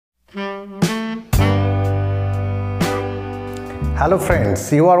Hello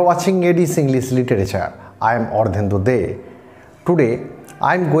friends, you are watching Edis English Literature. I am Ardhendu De. Today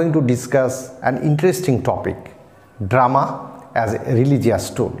I am going to discuss an interesting topic, drama as a religious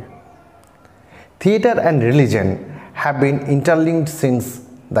tool. Theatre and religion have been interlinked since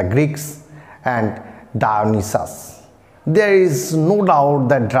the Greeks and Dionysus. There is no doubt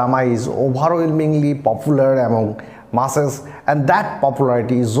that drama is overwhelmingly popular among masses, and that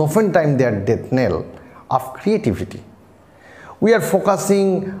popularity is oftentimes their death knell of creativity. We are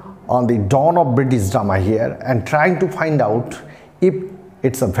focusing on the dawn of British drama here and trying to find out if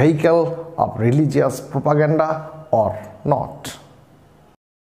it's a vehicle of religious propaganda or not.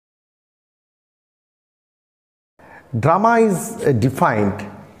 Drama is defined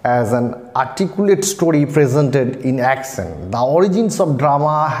as an articulate story presented in action. The origins of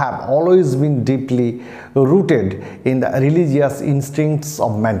drama have always been deeply rooted in the religious instincts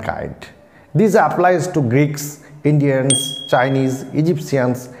of mankind. This applies to Greeks, Indians, Chinese,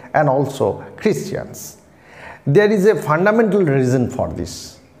 Egyptians, and also Christians. There is a fundamental reason for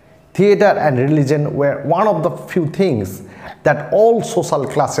this. Theatre and religion were one of the few things that all social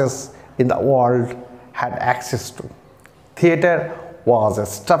classes in the world had access to. Theatre was a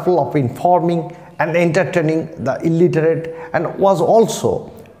staple of informing and entertaining the illiterate and was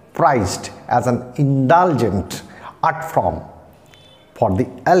also prized as an indulgent art form for the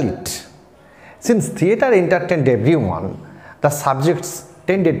elite. Since theatre entertained everyone, the subjects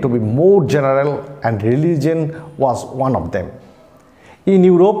tended to be more general and religion was one of them. In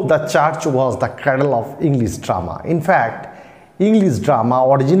Europe, the church was the cradle of English drama. In fact, English drama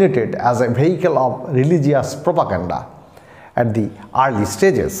originated as a vehicle of religious propaganda at the early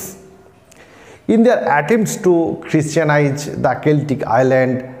stages. In their attempts to Christianize the Celtic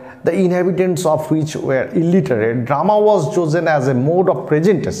island, the inhabitants of which were illiterate, drama was chosen as a mode of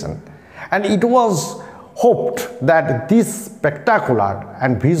presentation, and it was hoped that these spectacular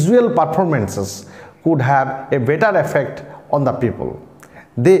and visual performances could have a better effect on the people.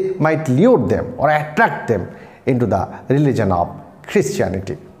 They might lure them or attract them into the religion of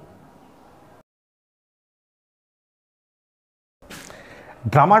Christianity.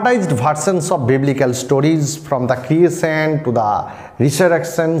 Dramatized versions of biblical stories from the creation to the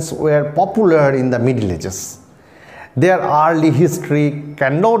resurrections were popular in the Middle Ages. Their early history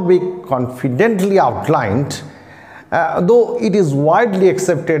cannot be confidently outlined, though it is widely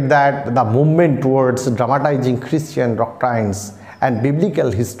accepted that the movement towards dramatizing Christian doctrines and biblical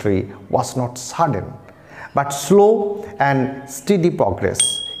history was not sudden, but slow and steady progress.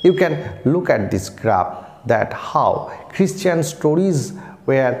 You can look at this graph that how Christian stories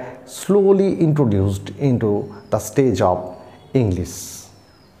were slowly introduced into the stage of English.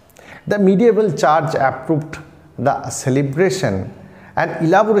 The medieval church approved the celebration and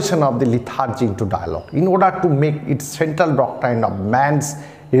elaboration of the liturgy into dialogue in order to make its central doctrine of man's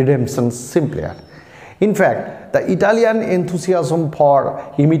redemption simpler. In fact, the Italian enthusiasm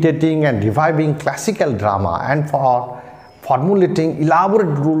for imitating and reviving classical drama and for formulating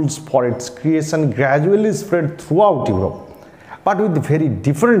elaborate rules for its creation gradually spread throughout Europe, but with very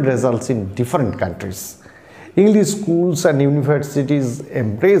different results in different countries. English schools and universities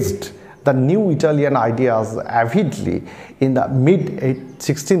embraced the new Italian ideas avidly in the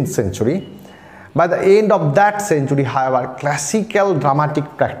mid-16th century. By the end of that century, however, classical dramatic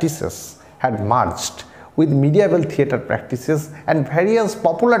practices had merged with medieval theatre practices and various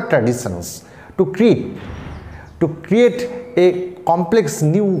popular traditions to create a complex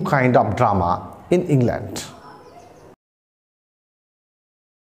new kind of drama in England.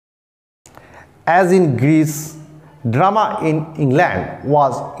 As in Greece, drama in England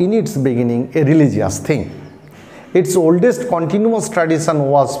was in its beginning a religious thing. Its oldest continuous tradition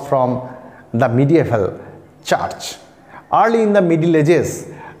was from the medieval church. Early in the Middle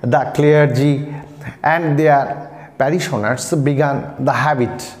Ages, the clergy and their parishioners began the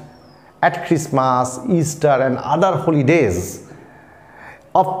habit at Christmas, Easter, and other holidays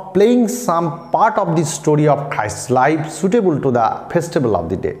of playing some part of the story of Christ's life suitable to the festival of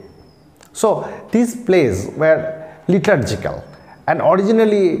the day. So these plays were liturgical and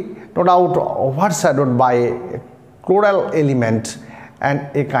originally no doubt overshadowed by a choral element, and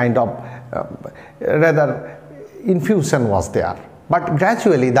a kind of rather infusion was there. But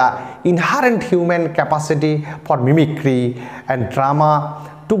gradually the inherent human capacity for mimicry and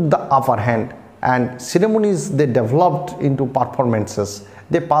drama took the upper hand, and ceremonies they developed into performances.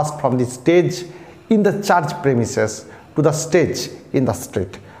 They passed from the stage in the church premises to the stage in the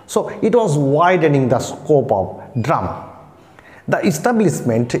street. So it was widening the scope of drama. The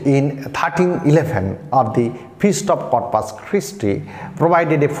establishment in 1311 of the Feast of Corpus Christi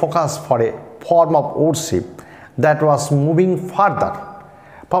provided a focus for a form of worship that was moving further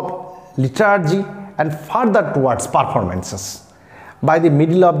from liturgy and further towards performances. By the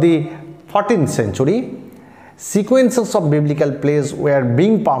middle of the 14th century, sequences of biblical plays were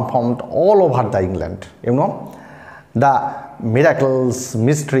being performed all over the England. The miracles,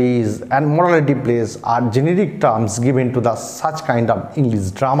 mysteries and morality plays are generic terms given to the such kind of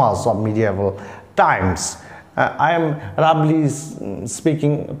English dramas of medieval times. I am roughly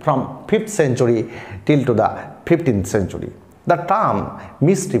speaking from 5th century till to the 15th century. The term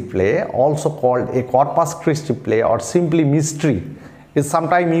mystery play, also called a Corpus Christi play or simply mystery, is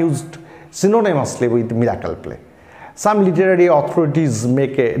sometimes used synonymously with miracle play. Some literary authorities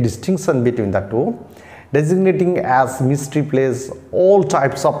make a distinction between the two, designating as mystery plays all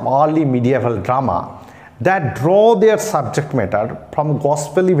types of early medieval drama that draw their subject matter from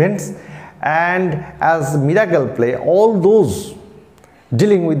gospel events, and as miracle play all those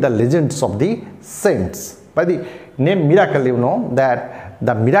dealing with the legends of the saints. By the name miracle, you know that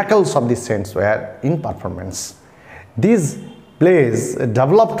the miracles of the saints were in performance. These plays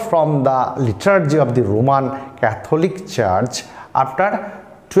developed from the liturgy of the Roman Catholic Church after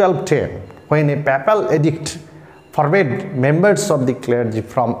 1210, when a papal edict forbade members of the clergy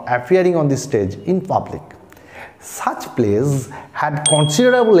from appearing on the stage in public. Such plays had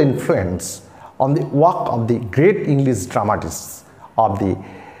considerable influence on the work of the great English dramatists of the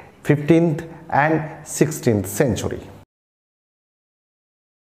 15th and 16th century.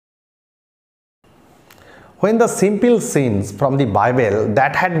 When the simple scenes from the Bible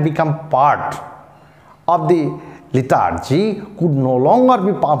that had become part of the liturgy could no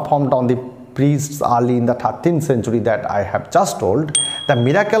longer be performed on the priests early in the 13th century that I have just told, the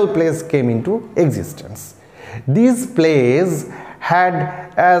miracle plays came into existence. These plays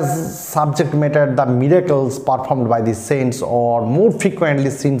had as subject matter the miracles performed by the saints, or more frequently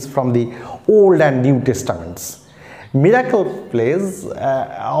scenes from the Old and New Testaments. Miracle plays,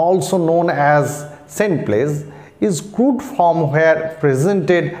 also known as saint plays, is crude form where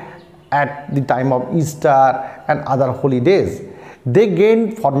presented at the time of Easter and other holy days. They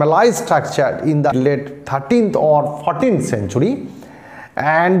gained formalized structure in the late 13th or 14th century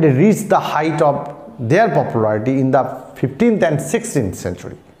and reached the height of their popularity in the 15th and 16th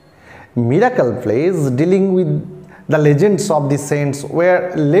century. Miracle plays dealing with the legends of the saints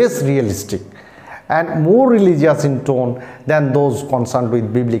were less realistic and more religious in tone than those concerned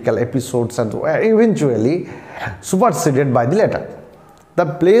with biblical episodes, and were eventually superseded by the latter. The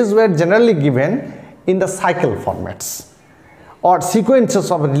plays were generally given in the cycle formats, or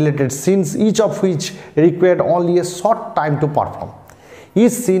sequences of related scenes, each of which required only a short time to perform.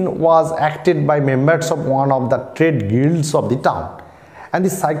 Each scene was acted by members of one of the trade guilds of the town, and the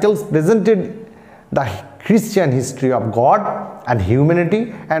cycles presented the Christian history of God and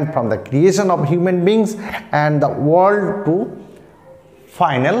humanity, and from the creation of human beings and the world to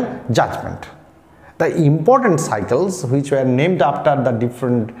final judgment. The important cycles, which were named after the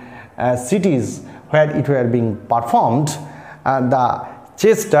different cities where it were being performed, the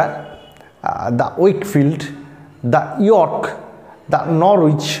Chester, the Wakefield, the York, the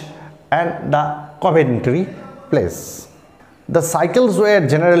Norwich and the Coventry plays. The cycles were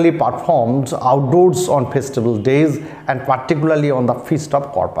generally performed outdoors on festival days, and particularly on the Feast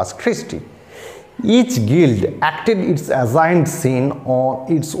of Corpus Christi. Each guild acted its assigned scene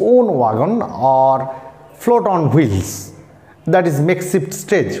on its own wagon or float on wheels, that is makeshift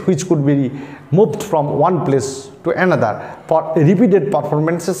stage, which could be moved from one place to another for repeated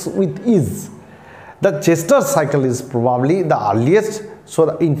performances with ease. The Chester cycle is probably the earliest, so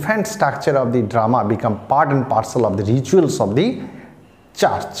the infant structure of the drama become part and parcel of the rituals of the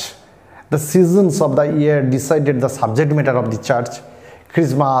church. The seasons of the year decided the subject matter of the church.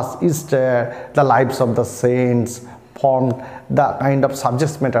 Christmas, Easter, the lives of the saints formed the kind of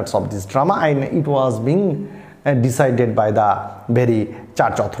subject matters of this drama, and it was being decided by the very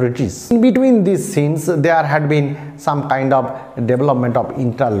church authorities. In between these scenes, there had been some kind of development of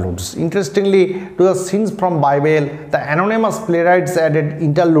interludes. Interestingly, to the scenes from Bible, the anonymous playwrights added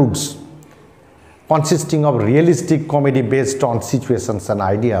interludes consisting of realistic comedy based on situations and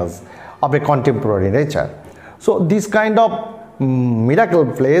ideas of a contemporary nature. So this kind of miracle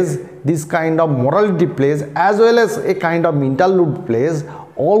plays, this kind of morality plays, as well as a kind of interlude plays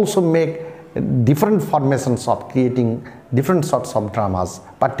also make different formations of creating different sorts of dramas,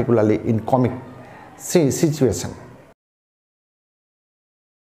 particularly in comic situation.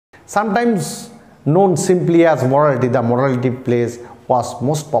 Sometimes known simply as morality, the morality plays was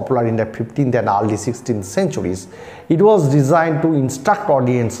most popular in the 15th and early 16th centuries. It was designed to instruct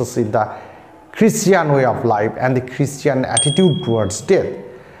audiences in the Christian way of life and the Christian attitude towards death.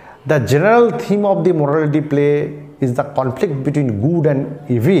 The general theme of the morality play is the conflict between good and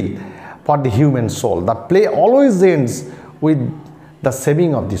evil for the human soul. The play always ends with the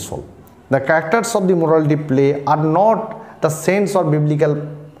saving of the soul. The characters of the morality play are not the saints or biblical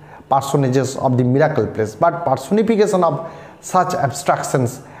personages of the miracle plays, but personification of such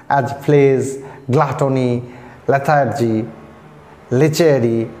abstractions as flesh, gluttony, lethargy,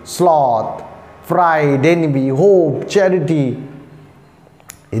 lechery, sloth, pride, envy, hope, charity,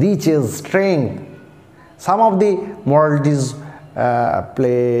 riches, strength. Some of the moralities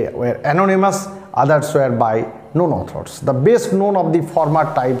play were anonymous, others were by known authors. The best known of the former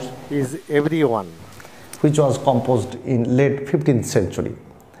types is Everyone, which was composed in late 15th century,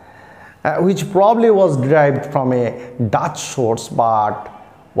 which probably was derived from a Dutch source but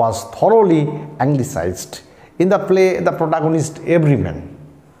was thoroughly anglicized. In the play, the protagonist Everyman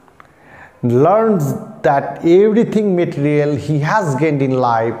learns that everything material he has gained in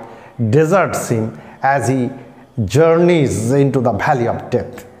life deserts him as he journeys into the valley of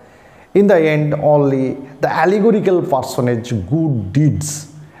death. In the end, only the allegorical personage good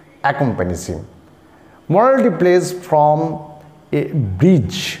deeds accompanies him. Morality plays from a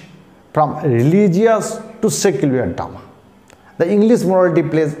bridge from religious to secular drama. The English morality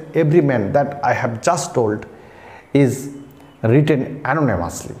plays Everyman that I have just told is written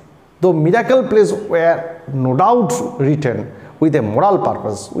anonymously. Though miracle plays were no doubt written with a moral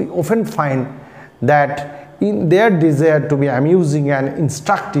purpose, we often find that in their desire to be amusing and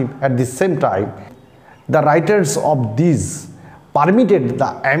instructive at the same time, the writers of these permitted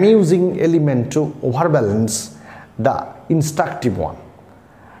the amusing element to overbalance the instructive one.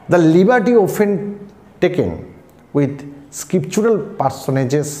 The liberty often taken with scriptural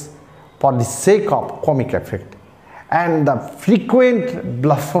personages for the sake of comic effect, and the frequent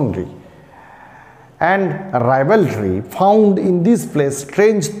buffoonery and rivalry found in this play,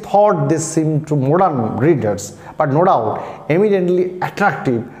 strange thought they seem to modern readers, but no doubt eminently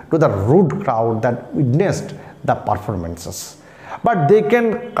attractive to the rude crowd that witnessed the performances. But they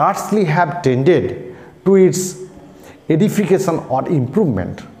can scarcely have tended to its edification or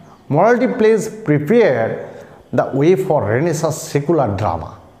improvement. Morality plays prepared the way for Renaissance secular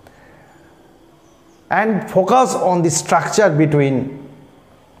drama and focus on the structure between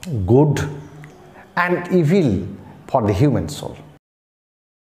good and evil for the human soul.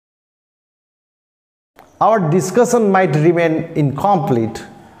 Our discussion might remain incomplete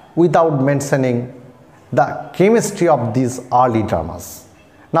without mentioning the chemistry of these early dramas.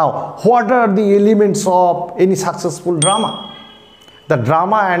 Now, what are the elements of any successful drama? The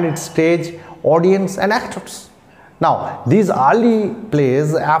drama and its stage, audience and actors. Now, these early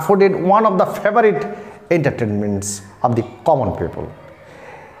plays afforded one of the favorite entertainments of the common people.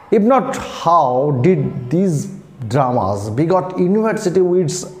 If not, how did these dramas begot university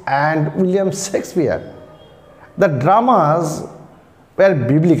wits and William Shakespeare? The dramas were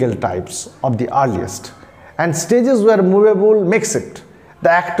biblical types of the earliest, and stages were movable makeshift.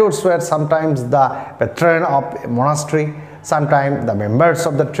 The actors were sometimes the veteran of a monastery, sometimes the members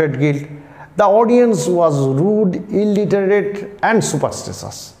of the trade guild. The audience was rude, illiterate and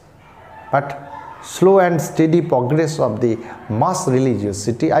superstitious. But slow and steady progress of the mass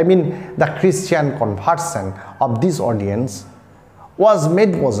religiosity, the Christian conversion of this audience, was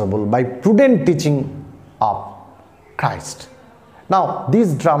made possible by prudent teaching of Christ. Now,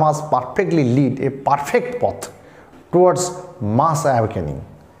 these dramas perfectly lead a perfect path towards mass awakening.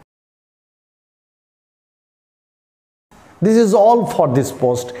 This is all for this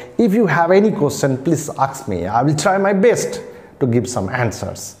post. If you have any question, please ask me. I will try my best to give some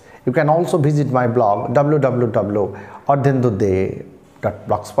answers. You can also visit my blog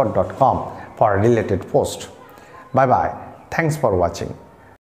www.ardhendude.blogspot.com for a related post. Bye bye. Thanks for watching.